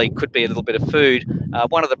potentially could be a little bit of food,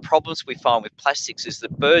 one of the problems we find with plastics is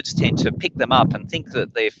that birds tend to pick them up and think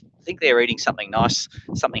that they're eating something nice,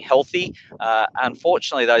 something healthy.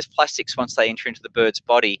 Unfortunately, those plastics, once they enter into the bird's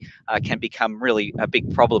body, can become really a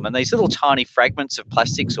big problem. And these little tiny fragments of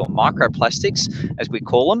plastics, or microplastics, as we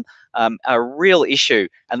call them, are a real issue.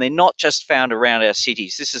 And they're not just found around our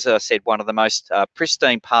cities. This is, as I said, one of the most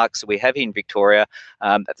pristine parks that we have in Victoria,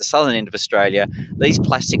 at the southern end of Australia. These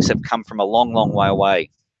plastics have come from a long, long way away.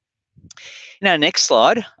 In our next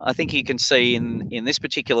slide, I think you can see in this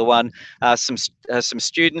particular one some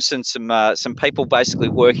students and some people basically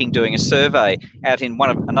doing a survey out in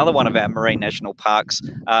another one of our marine national parks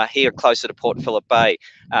here closer to Port Phillip Bay.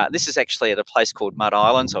 This is actually at a place called Mud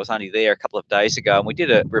Islands. I was only there a couple of days ago, and we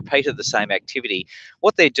did a repeat of the same activity.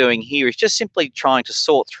 What they're doing here is just simply trying to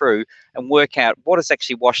sort through and work out what is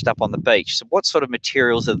actually washed up on the beach. So what sort of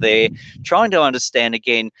materials are there, trying to understand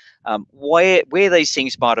again where these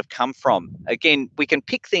things might have come from. Again, we can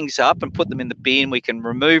pick things up and put them in the bin, we can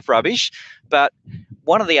remove rubbish, but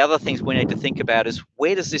one of the other things we need to think about is,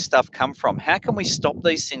 where does this stuff come from? How can we stop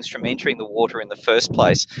these things from entering the water in the first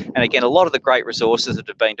place? And again, a lot of the great resources that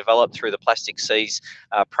have been developed through the Plastic Seas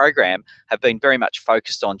program have been very much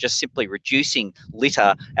focused on just simply reducing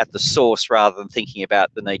litter at the source rather than thinking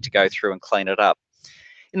about the need to go through and clean it up.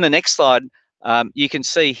 In the next slide, you can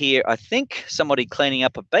see here, I think, somebody cleaning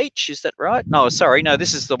up a beach. Is that right? No, sorry. No,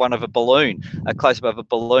 this is the one of a balloon, a close-up of a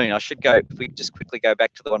balloon. I should go, if we just quickly go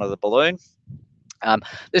back to the one of the balloon.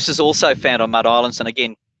 This is also found on Mud Islands, and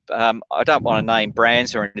again, I don't want to name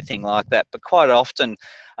brands or anything like that, but quite often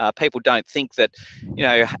people don't think that, you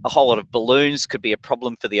know, a whole lot of balloons could be a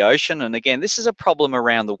problem for the ocean. And again, this is a problem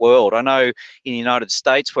around the world. I know in the United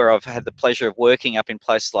States, where I've had the pleasure of working up in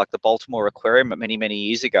places like the Baltimore Aquarium many, many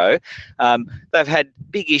years ago, they've had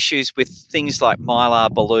big issues with things like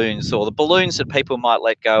mylar balloons, or the balloons that people might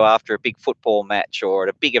let go after a big football match or at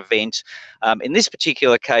a big event. In this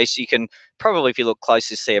particular case, you can probably, if you look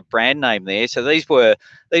closely, see a brand name there. So these were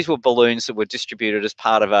balloons that were distributed as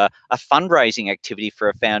part of a fundraising activity for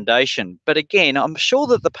a foundation. But again, I'm sure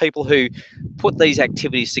that the people who put these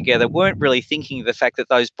activities together weren't really thinking of the fact that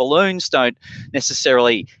those balloons don't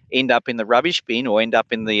necessarily end up in the rubbish bin or end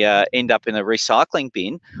up in the recycling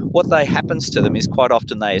bin. What happens to them is quite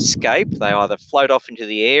often they escape. They either float off into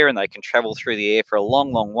the air and they can travel through the air for a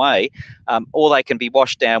long, long way, or they can be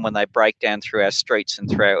washed down when they break down through our streets and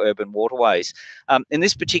through our urban waterways. In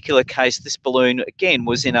this particular case, this balloon again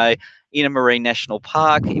was in a marine national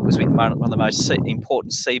park. It was in one of the most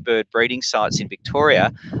important seabird breeding sites in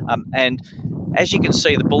Victoria, and as you can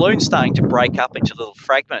see, the balloon's starting to break up into little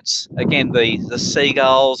fragments. Again, the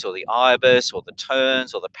seagulls or the ibis or the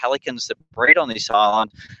terns or the pelicans that breed on this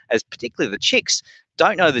island, as particularly the chicks,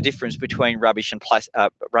 don't know the difference between rubbish and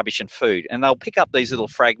food, and they'll pick up these little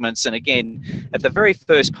fragments, and again, at the very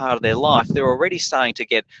first part of their life, they're already starting to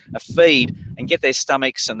get a feed and get their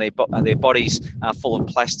stomachs and their bodies full of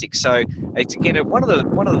plastic. So it's again one of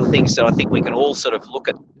the things that I think we can all sort of look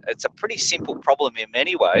at. It's a pretty simple problem in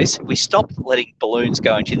many ways. If we stop letting balloons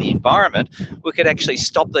go into the environment, we could actually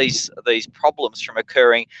stop these problems from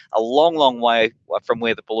occurring a long, long way from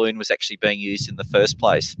where the balloon was actually being used in the first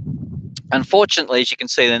place. Unfortunately, as you can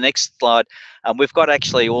see in the next slide, we've got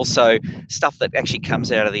actually also stuff that actually comes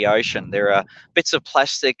out of the ocean. There are bits of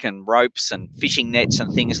plastic and ropes and fishing nets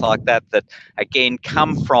and things like that that, again,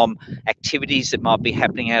 come from activities that might be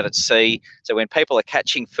happening out at sea. So when people are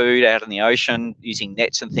catching food out in the ocean using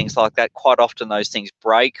nets and things like that, quite often those things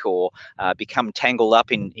break or become tangled up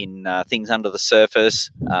in things under the surface.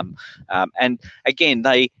 And again,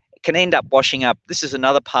 they can end up washing up. This is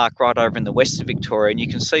another park right over in the west of Victoria, and you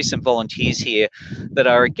can see some volunteers here that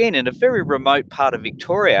are, again, in a very remote part of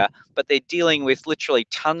Victoria but they're dealing with literally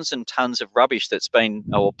tons and tons of rubbish that's been,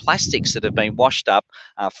 or plastics that have been washed up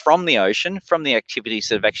from the ocean, from the activities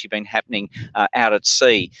that have actually been happening out at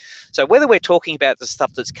sea. So whether we're talking about the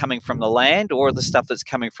stuff that's coming from the land or the stuff that's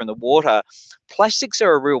coming from the water, plastics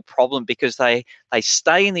are a real problem because they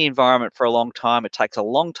stay in the environment for a long time. It takes a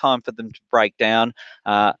long time for them to break down.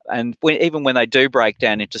 And even when they do break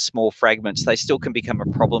down into small fragments, they still can become a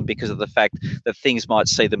problem because of the fact that things might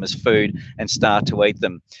see them as food and start to eat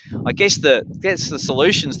them. I guess the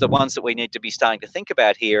solutions, the ones that we need to be starting to think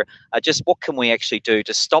about here, are just what can we actually do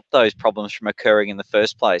to stop those problems from occurring in the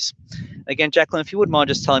first place. Again, Jacqueline, if you wouldn't mind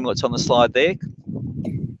just telling me what's on the slide there.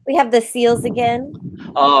 We have the seals again.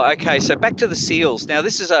 Oh, okay. So back to the seals. Now,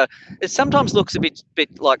 this is it sometimes looks a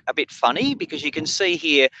bit funny because you can see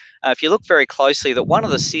here, if you look very closely, that one of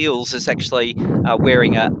the seals is actually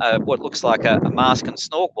wearing what looks like a mask and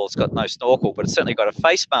snorkel. Well, it's got no snorkel, but it's certainly got a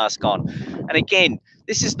face mask on. And again,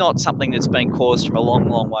 this is not something that's been caused from a long,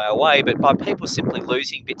 long way away, but by people simply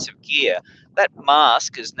losing bits of gear. That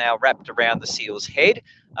mask is now wrapped around the seal's head.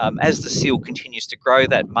 As the seal continues to grow,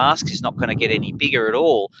 that mask is not going to get any bigger at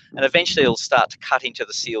all, and eventually it'll start to cut into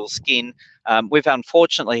the seal's skin. We've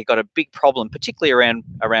unfortunately got a big problem, particularly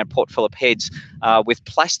around Port Phillip Heads, with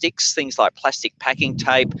plastics, things like plastic packing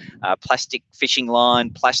tape, plastic fishing line,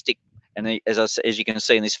 plastic, and as you can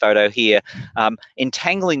see in this photo here,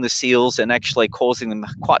 entangling the seals and actually causing them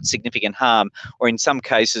quite significant harm, or in some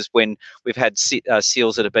cases when we've had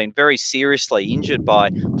seals that have been very seriously injured by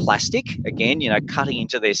plastic, again, cutting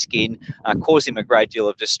into their skin, causing them a great deal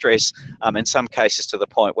of distress, in some cases to the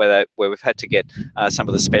point where we've had to get some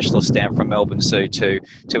of the specialists down from Melbourne Zoo to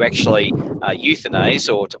actually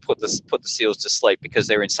euthanize, or to put the seals to sleep, because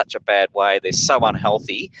they're in such a bad way. They're so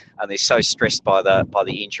unhealthy and they're so stressed by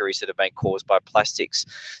the injuries that have been caused by plastics.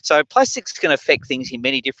 So plastics can affect things in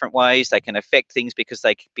many different ways. They can affect things because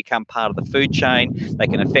they become part of the food chain. They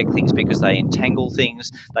can affect things because they entangle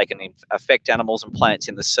things. They can affect animals and plants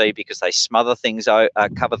in the sea because they smother things,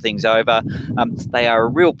 cover things over. They are a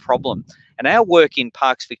real problem. And our work in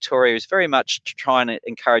Parks Victoria is very much to try and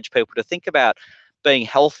encourage people to think about being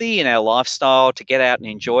healthy in our lifestyle, to get out and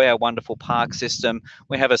enjoy our wonderful park system.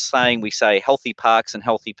 We have a saying, we say healthy parks and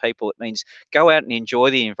healthy people. It means go out and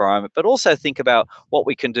enjoy the environment, but also think about what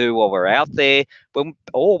we can do while we're out there,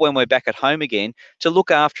 or when we're back at home again, to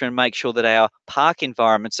look after and make sure that our park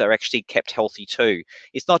environments are actually kept healthy too.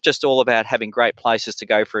 It's not just all about having great places to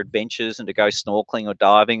go for adventures and to go snorkeling or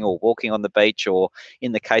diving or walking on the beach, or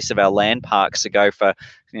in the case of our land parks, to go for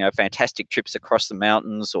fantastic trips across the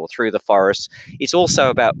mountains or through the forest. It's also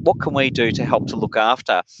about what can we do to help to look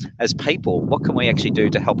after as people? What can we actually do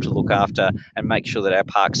to help to look after and make sure that our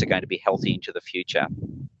parks are going to be healthy into the future?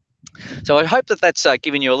 So I hope that that's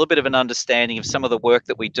given you a little bit of an understanding of some of the work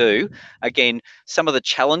that we do. Again, some of the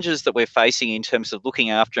challenges that we're facing in terms of looking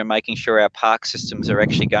after and making sure our park systems are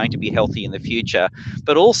actually going to be healthy in the future,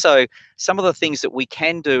 but also some of the things that we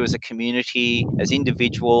can do as a community, as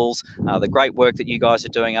individuals, the great work that you guys are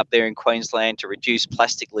doing up there in Queensland to reduce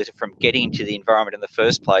plastic litter from getting into the environment in the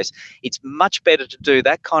first place. It's much better to do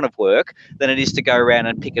that kind of work than it is to go around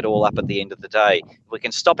and pick it all up at the end of the day. If we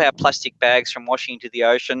can stop our plastic bags from washing into the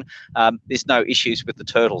ocean, there's no issues with the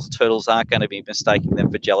turtles. The turtles aren't going to be mistaking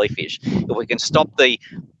them for jellyfish. If we can stop the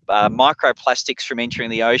microplastics from entering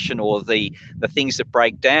the ocean, or the things that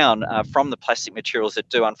break down from the plastic materials that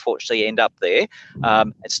do unfortunately end up there,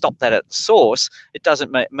 and stop that at the source, it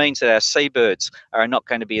doesn't means that our seabirds are not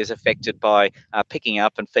going to be as affected by picking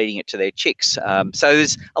up and feeding it to their chicks. So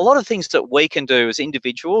there's a lot of things that we can do as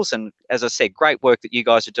individuals, and as I said, great work that you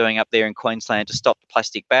guys are doing up there in Queensland to stop the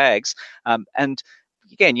plastic bags, and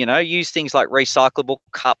again, use things like recyclable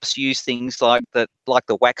cups, use things like the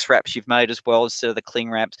wax wraps you've made as well instead of the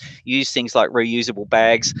cling wraps, use things like reusable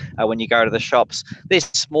bags when you go to the shops. There's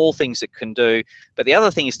small things that can do, but the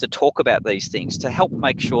other thing is to talk about these things, to help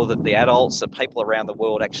make sure that the adults, the people around the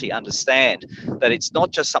world actually understand that it's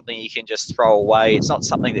not just something you can just throw away. It's not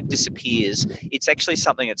something that disappears. It's actually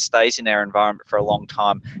something that stays in our environment for a long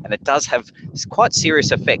time, and it does have quite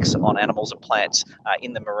serious effects on animals and plants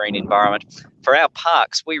in the marine environment. For our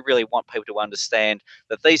parks, we really want people to understand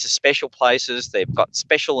that these are special places. They've got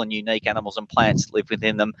special and unique animals and plants that live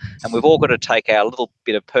within them, and we've all got to take our little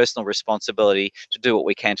bit of personal responsibility to do what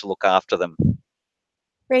we can to look after them.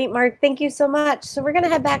 Great, Mark. Thank you so much. So we're going to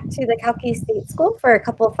head back to the Kalki State School for a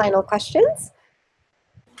couple of final questions.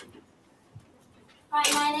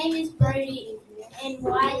 Hi, my name is Brody, and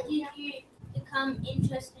why did you become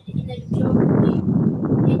interested in the geography?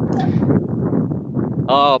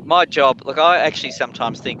 Oh, my job. Look, I actually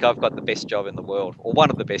sometimes think I've got the best job in the world, or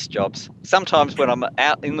one of the best jobs. Sometimes when I'm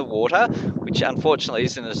out in the water, which unfortunately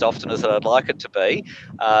isn't as often as I'd like it to be,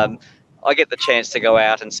 I get the chance to go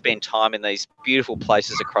out and spend time in these beautiful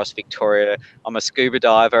places across Victoria. I'm a scuba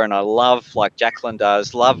diver and I love, like Jacqueline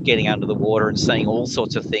does, love getting under the water and seeing all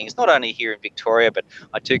sorts of things, not only here in Victoria, but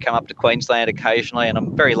I do come up to Queensland occasionally, and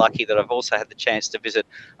I'm very lucky that I've also had the chance to visit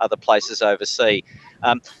other places overseas.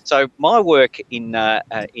 So my work in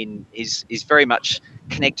is very much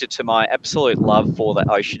connected to my absolute love for the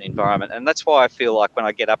ocean environment, and that's why I feel like when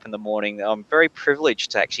I get up in the morning, I'm very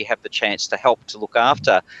privileged to actually have the chance to help to look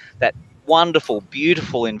after that wonderful,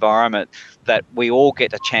 beautiful environment that we all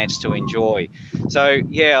get a chance to enjoy. So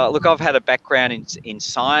yeah, look, I've had a background in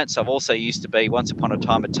science. I've also used to be once upon a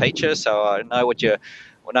time a teacher, so I know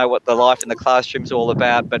what the life in the classroom is all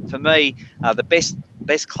about. But for me, the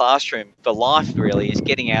best classroom for life really is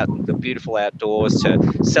getting out in the beautiful outdoors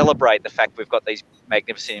to celebrate the fact we've got these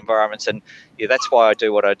magnificent environments. And yeah, that's why I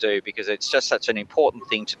do what I do, because it's just such an important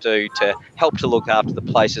thing to do to help to look after the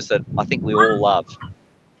places that I think we all love.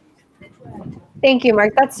 Thank you,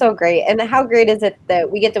 Mark. That's so great. And how great is it that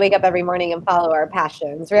we get to wake up every morning and follow our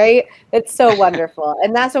passions, right? It's so wonderful.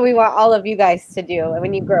 And that's what we want all of you guys to do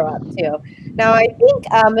when you grow up, too. Now, I think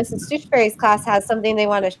Mrs. Stoochberry's class has something they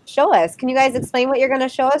want to show us. Can you guys explain what you're going to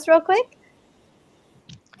show us real quick?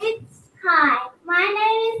 Hi,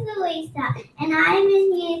 my name is Louisa, and I'm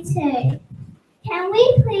in Year 2. Can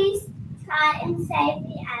we please try and save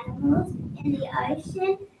the animals in the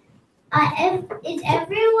ocean? Is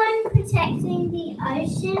everyone protecting the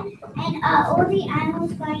ocean, and are all the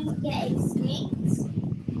animals going to get extinct?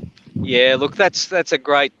 Yeah, look, that's a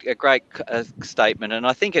great statement, and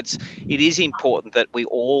I think it is important that we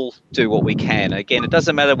all do what we can. Again, it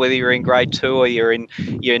doesn't matter whether you're in grade 2 or you're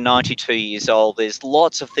 92 years old. There's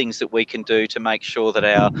lots of things that we can do to make sure that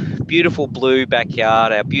our beautiful blue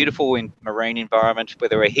backyard, our beautiful marine environment,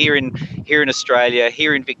 whether we're here in Australia,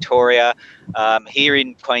 here in Victoria, here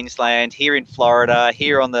in Queensland, here in Florida,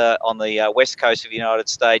 here on the west coast of the United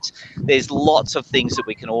States, there's lots of things that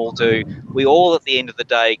we can all do. We all, at the end of the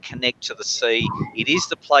day, connect to the sea. It is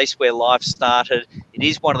the place where life started. It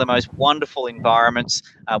is one of the most wonderful environments.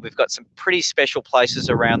 We've got some pretty special places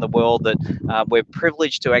around the world that we're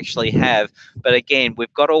privileged to actually have. But again,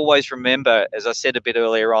 we've got to always remember, as I said a bit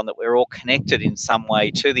earlier on, that we're all connected in some way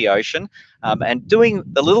to the ocean, and doing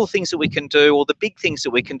the little things that we can do, or the big things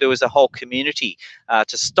that we can do as a whole community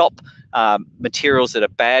to stop materials that are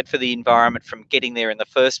bad for the environment from getting there in the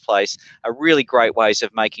first place are really great ways of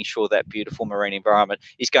making sure that beautiful marine environment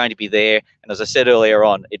is going to be there. And as I said earlier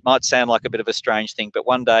on, it might sound like a bit of a strange thing, but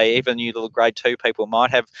one day even you little grade 2 people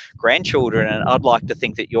might have grandchildren, and I'd like to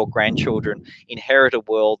think that your grandchildren inherit a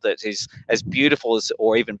world that is as beautiful as,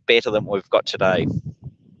 or even better than we've got today.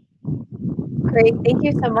 Great. Thank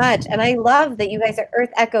you so much. And I love that you guys are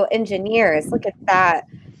EarthEcho engineers. Look at that.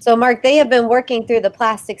 So, Mark, they have been working through the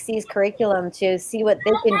Plastic Seas curriculum to see what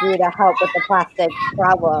they can do to help with the plastic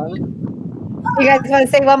problem. You guys want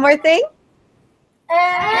to say one more thing?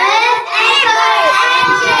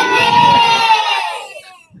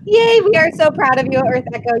 Yay, we are so proud of you,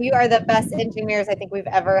 EarthEcho. You are the best engineers I think we've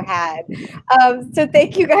ever had. So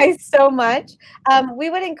thank you guys so much. We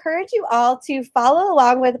would encourage you all to follow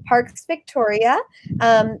along with Parks Victoria,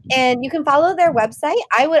 and you can follow their website.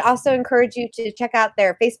 I would also encourage you to check out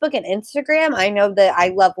their Facebook and Instagram. I know that I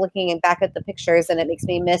love looking back at the pictures, and it makes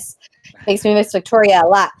me miss Victoria a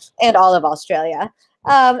lot, and all of Australia.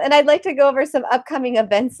 And I'd like to go over some upcoming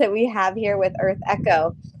events that we have here with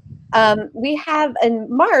EarthEcho. We have in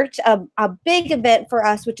March a big event for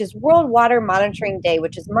us, which is World Water Monitoring Day,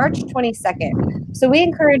 which is March 22nd. So we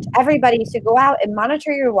encourage everybody to go out and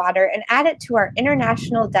monitor your water and add it to our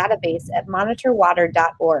international database at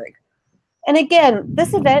monitorwater.org. And again,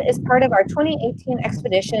 this event is part of our 2018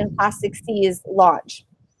 Expedition Plastic Seas launch.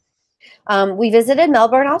 We visited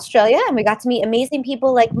Melbourne, Australia, and we got to meet amazing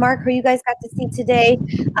people like Mark, who you guys got to see today.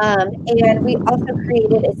 And we also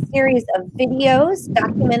created a series of videos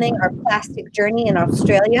documenting our plastic journey in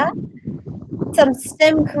Australia. Some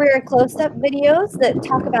STEM career close-up videos that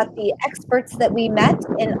talk about the experts that we met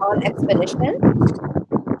on expedition.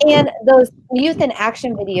 And those youth in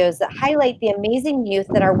action videos that highlight the amazing youth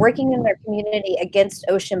that are working in their community against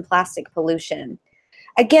ocean plastic pollution.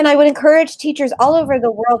 Again, I would encourage teachers all over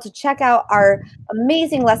the world to check out our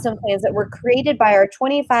amazing lesson plans that were created by our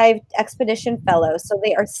 25 Expedition Fellows. So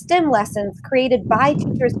they are STEM lessons created by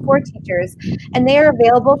teachers for teachers, and they are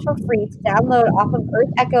available for free to download off of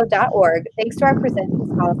earthecho.org, thanks to our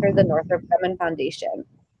presenting sponsor, the Northrop Grumman Foundation.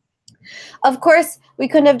 Of course, we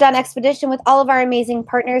couldn't have done Expedition with all of our amazing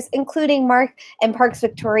partners, including Mark and Parks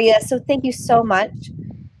Victoria. So thank you so much.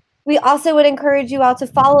 We also would encourage you all to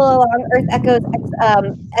follow along EarthEcho's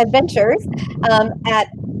adventures at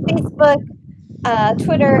Facebook,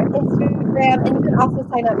 Twitter, Instagram, and you can also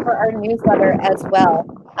sign up for our newsletter as well.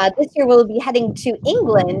 This year we'll be heading to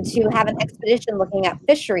England to have an expedition looking at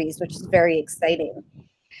fisheries, which is very exciting.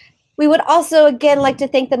 We would also, again, like to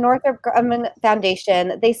thank the Northrop Grumman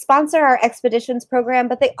Foundation. They sponsor our expeditions program,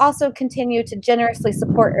 but they also continue to generously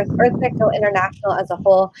support EarthEcho International as a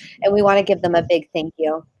whole, and we want to give them a big thank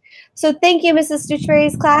you. So thank you, Mrs.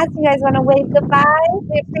 Stutre's class. You guys want to wave goodbye?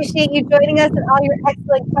 We appreciate you joining us and all your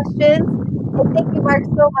excellent questions. And thank you, Mark,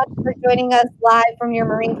 so much for joining us live from your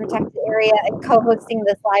marine protected area and co-hosting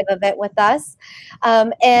this live event with us.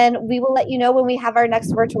 And we will let you know when we have our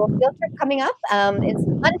next virtual field trip coming up. It's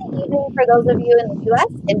Monday evening for those of you in the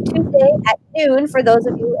U.S. and Tuesday at noon for those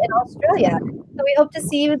of you in Australia. So we hope to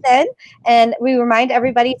see you then. And we remind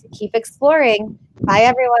everybody to keep exploring. Bye,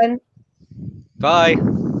 everyone. Bye.